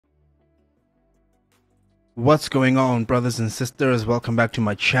What's going on, brothers and sisters? Welcome back to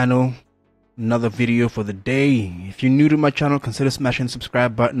my channel. Another video for the day. If you're new to my channel, consider smashing the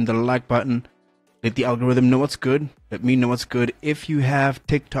subscribe button, the like button. Let the algorithm know what's good. Let me know what's good. If you have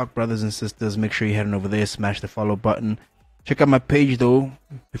TikTok, brothers and sisters, make sure you head on over there, smash the follow button. Check out my page though,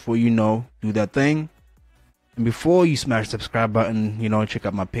 before do that thing. And before you smash the subscribe button, check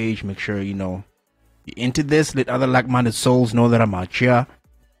out my page. Make sure, you're into this. Let other like-minded souls know that I'm out here.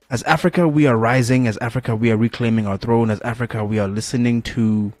 As Africa, we are rising. As Africa, we are reclaiming our throne. As Africa, we are listening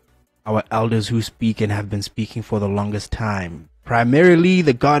to our elders who speak and have been speaking for the longest time. Primarily,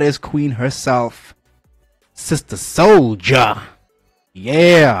 the goddess queen herself, Sister Souljah.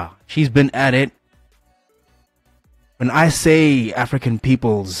 Yeah, she's been at it. When I say African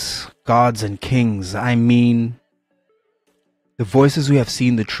peoples, gods and kings, I mean the voices who have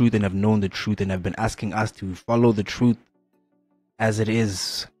seen the truth and have known the truth and have been asking us to follow the truth as it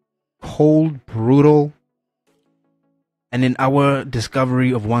is. Cold, brutal, and in our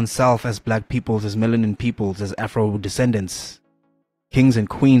discovery of oneself as black peoples, as melanin peoples, as Afro descendants, kings and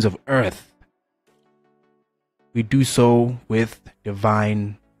queens of earth, we do so with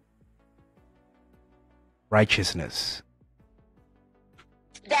divine righteousness.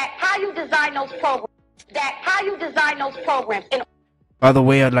 That how you design those programs. By the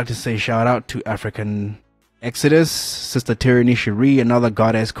way, I'd like to say shout out to African Exodus, Sister Tyranny Cherie, another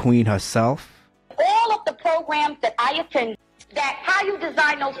goddess queen herself. All of the programs that I attended, that how you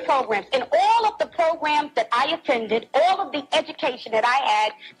design those programs, in all of the programs that I attended, all of the education that I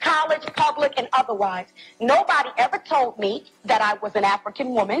had, college, public, and otherwise, nobody ever told me that I was an African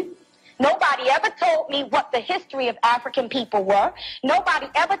woman. Nobody ever told me what the history of African people were. Nobody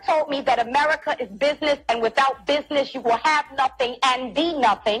ever told me that America is business, and without business you will have nothing and be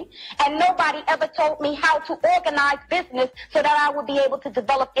nothing. And nobody ever told me how to organize business so that I would be able to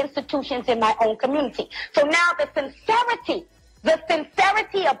develop institutions in my own community. So now the sincerity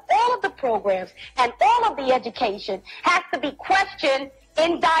of all of the programs and all of the education has to be questioned,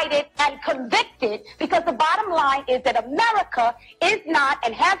 indicted, and convicted, because the bottom line is that America is not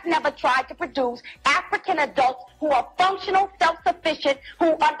and has never tried to produce African adults who are functional, self-sufficient,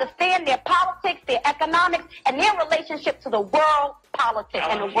 who understand their politics, their economics, and their relationship to the world politics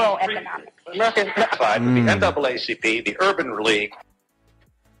and the world economics. American side with the NAACP, the Urban League.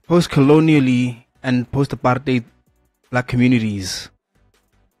 Post-colonially and post-apartheid black communities,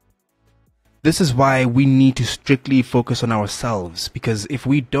 this is why we need to strictly focus on ourselves, because if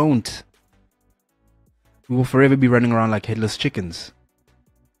we don't, we will forever be running around like headless chickens.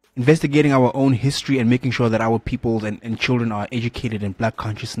 Investigating our own history and making sure that our people and children are educated in black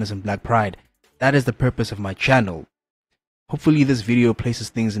consciousness and black pride. That is the purpose of my channel. Hopefully this video places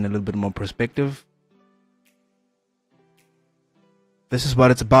things in a little bit more perspective. This is what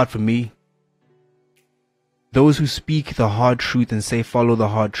it's about for me. Those who speak the hard truth and say follow the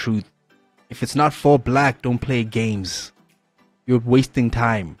hard truth. If it's not for black, don't play games. You're wasting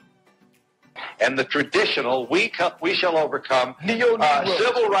time. And the traditional, we shall overcome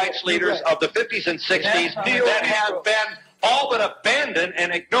civil rights leaders of the 50s and 60s that have been all but abandoned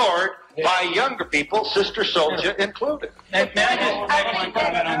and ignored by younger people, Sister Souljah included. I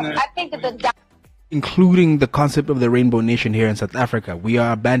think that including the concept of the Rainbow Nation here in South Africa, we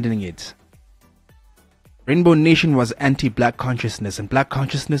are abandoning it. Rainbow Nation was anti-black consciousness, and black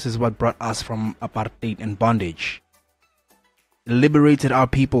consciousness is what brought us from apartheid and bondage. It liberated our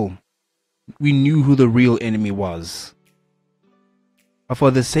people. We knew who the real enemy was. But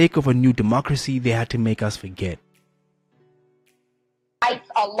for the sake of a new democracy, they had to make us forget. dice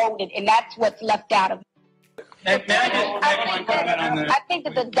are loaded, and that's what's left out of it. I think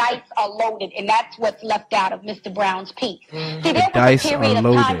that the dice are loaded, and that's what's left out of Mr. Brown's piece. See, there was a period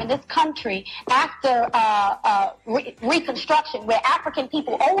of time in this country after Reconstruction where African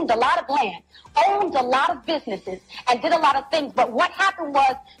people owned a lot of land, owned a lot of businesses, and did a lot of things. But what happened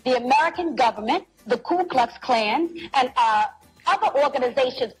was the American government, the Ku Klux Klan, and other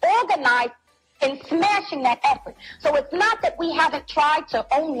organizations organized in smashing that effort. So it's not that we haven't tried to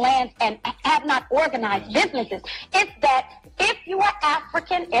own lands and have not organized businesses. It's that if you are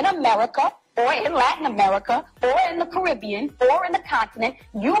African in America or in Latin America or in the Caribbean or in the continent,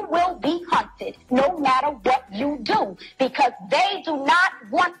 you will be hunted no matter what you do, because they do not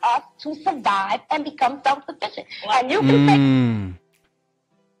want us to survive and become self-sufficient. And you can say,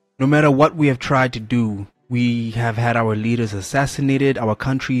 no matter what we have tried to do, we have had our leaders assassinated, our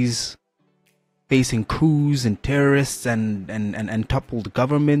countries facing coups and terrorists and toppled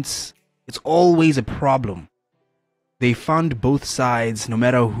governments. It's always a problem. They fund both sides, no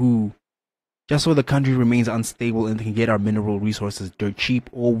matter who, just so the country remains unstable and they can get our mineral resources dirt cheap,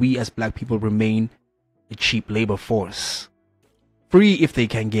 or we as black people remain a cheap labor force. Free if they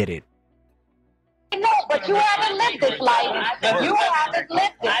can get it. No, but you haven't lived this life. You haven't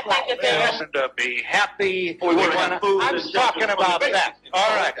lived this life. And to be happy. I'm talking about that.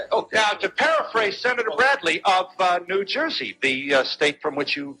 All right. Now, to paraphrase Senator Bradley of New Jersey, the state from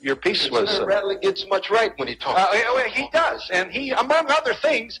which your piece was. Senator Bradley gets much right when he talks. He does, and he, among other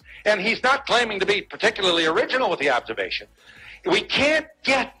things, and he's not claiming to be particularly original with the observation, we can't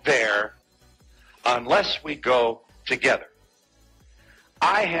get there unless we go together.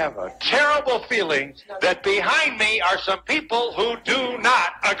 I have a terrible feeling that behind me are some people who do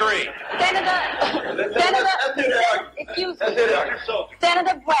not agree.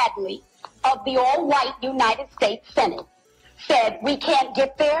 Senator Bradley of the all-white United States Senate said we can't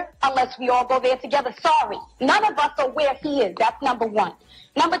get there unless we all go there together. Sorry, none of us are where he is. That's number one.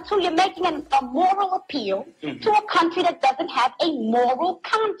 Number two, you're making a moral appeal to a country that doesn't have a moral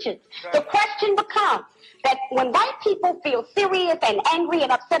conscience. The question becomes that when white people feel serious and angry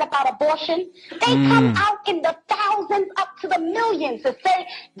and upset about abortion, they come out in the thousands up to the millions to say,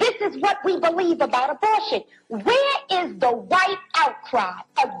 this is what we believe about abortion. Where is the white outcry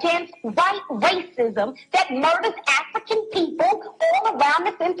against white racism that murders African people all around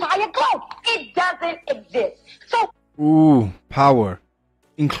this entire globe? It doesn't exist. So, ooh, power.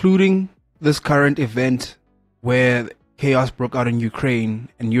 Including this current event where chaos broke out in Ukraine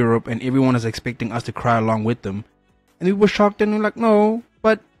and Europe, and everyone is expecting us to cry along with them. And we were shocked and we're like, no,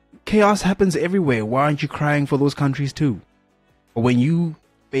 but chaos happens everywhere. Why aren't you crying for those countries too? But when you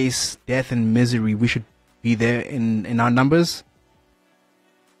face death and misery, we should be there in our numbers.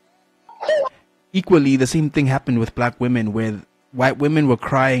 Equally, the same thing happened with black women, where white women were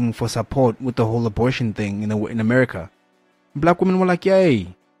crying for support with the whole abortion thing in America. Black women were like,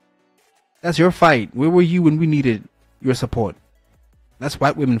 yay, that's your fight. Where were you when we needed your support? That's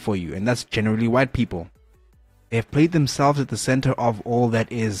white women for you, and that's generally white people. They have played themselves at the center of all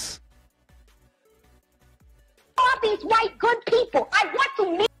that is. All these white good people, I want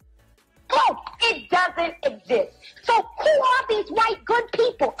to meet. Oh, it doesn't exist. So who are these white good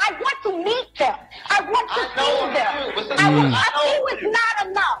people? I want to meet them. I want to see them. I think it's not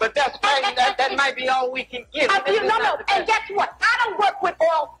enough. But that might be all we can get. No. And guess what? I don't work with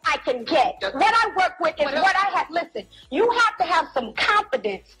all I can get. What I work with is what I have. Listen, you have to have some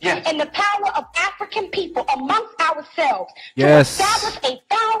confidence in the power of African people amongst ourselves to establish a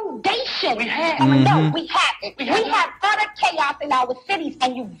foundation. We have. No, we haven't. We have utter chaos in our cities,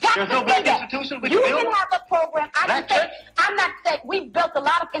 and you've got to do that. You can have a program. I'm not saying we built a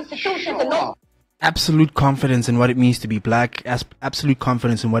lot of institutions and those. Absolute confidence in what it means to be black, absolute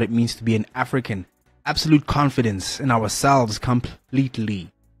confidence in what it means to be an African, absolute confidence in ourselves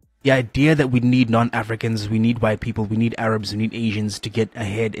completely. The idea that we need non-Africans, we need white people, we need Arabs, we need Asians to get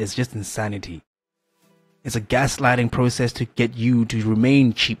ahead is just insanity. It's a gaslighting process to get you to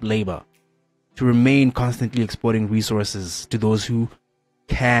remain cheap labor, to remain constantly exporting resources to those who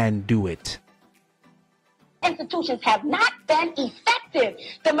can do it. Institutions have not been effective.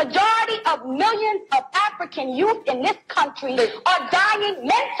 The majority of millions of African youth in this country are dying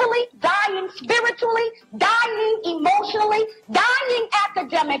mentally, dying spiritually, dying emotionally, dying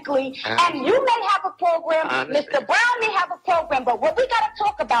academically. And you may have a program, Mr. Brown may have a program, but what we got to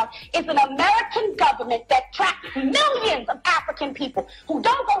talk about is an American government that tracks millions of African people who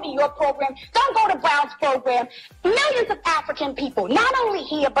don't go to your program, don't go to Brown's program, millions of African people, not only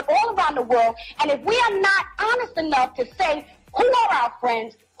here, but all around the world. And if we are not honest enough to say who are our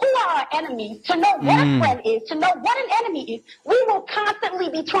friends, who are our enemies, to know what a friend is, to know what an enemy is, we will constantly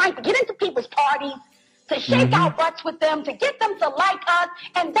be trying to get into people's parties, to shake our butts with them, to get them to like us,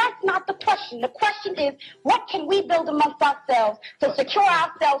 and that's not the question. The question is, what can we build amongst ourselves to secure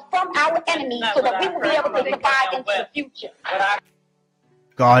ourselves from our enemies so that we will be able to survive into the future?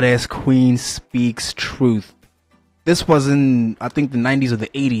 Goddess Queen speaks truth. This was in, I think, the 90s or the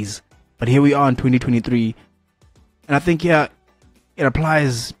 80s, but here we are in 2023. And I think, it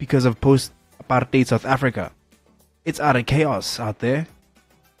applies because of post-apartheid South Africa. It's utter chaos out there.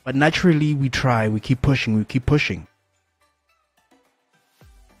 But naturally, we try, we keep pushing, Mayor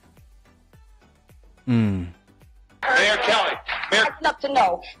Kelly. It's enough to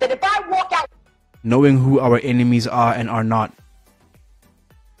know that if I walk out... Knowing who our enemies are and are not.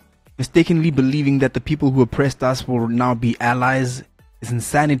 Mistakenly believing that the people who oppressed us will now be allies is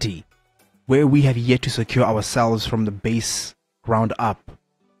insanity, where we have yet to secure ourselves from the base ground up.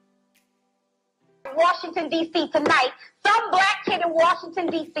 Washington, D.C. tonight, some black kid in Washington,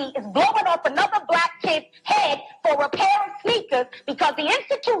 D.C. is blowing off another black kid's head for repairing sneakers because the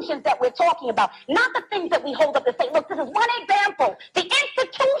institutions that we're talking about, not the things that we hold up to say, look, this is one example. The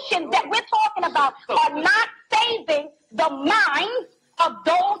institutions that we're talking about America are not saving the minds of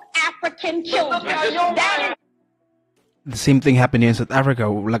those African children. That is the same thing happened here in South Africa.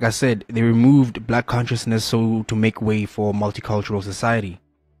 Like I said, they removed black consciousness so to make way for multicultural society,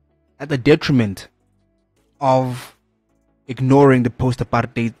 at the detriment of ignoring the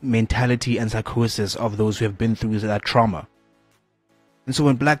post-apartheid mentality and psychosis of those who have been through that trauma. And so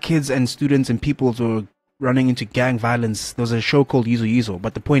when black kids and students and peoples were running into gang violence, there was a show called Yizo Yizo.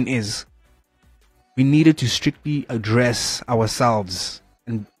 But the point is, we needed to strictly address ourselves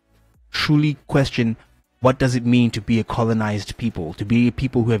and truly question, what does it mean to be a colonized people, to be a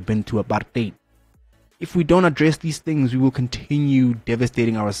people who have been to apartheid? If we don't address these things, we will continue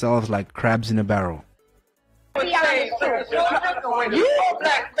devastating ourselves like crabs in a barrel.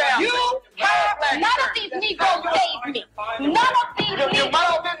 none of these Negroes saved me. None of these Negroes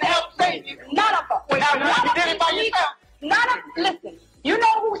saved me. None of them. Listen, you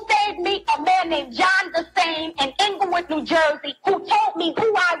know who saved me? A man named John Desane in Inglewood, New Jersey, who told me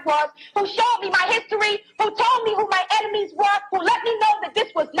who I was, who showed me my history, who told me who my enemies were, who let me know that this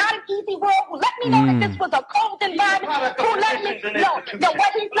was not an easy world, who let me know that this was a cold environment, who let me know that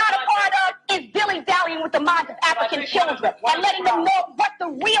what he's not a part of is dilly-dallying with the minds of African children and letting them know what the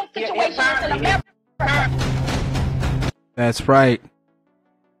real situation is in America. That's right.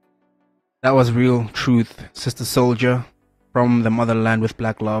 That was real truth, Sister Souljah, from the motherland with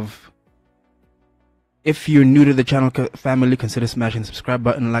black love. If you're new to the channel family, consider smashing the subscribe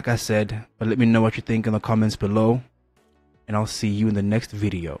button like I said, but let me know what you think in the comments below, and I'll see you in the next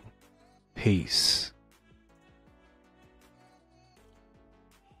video. Peace.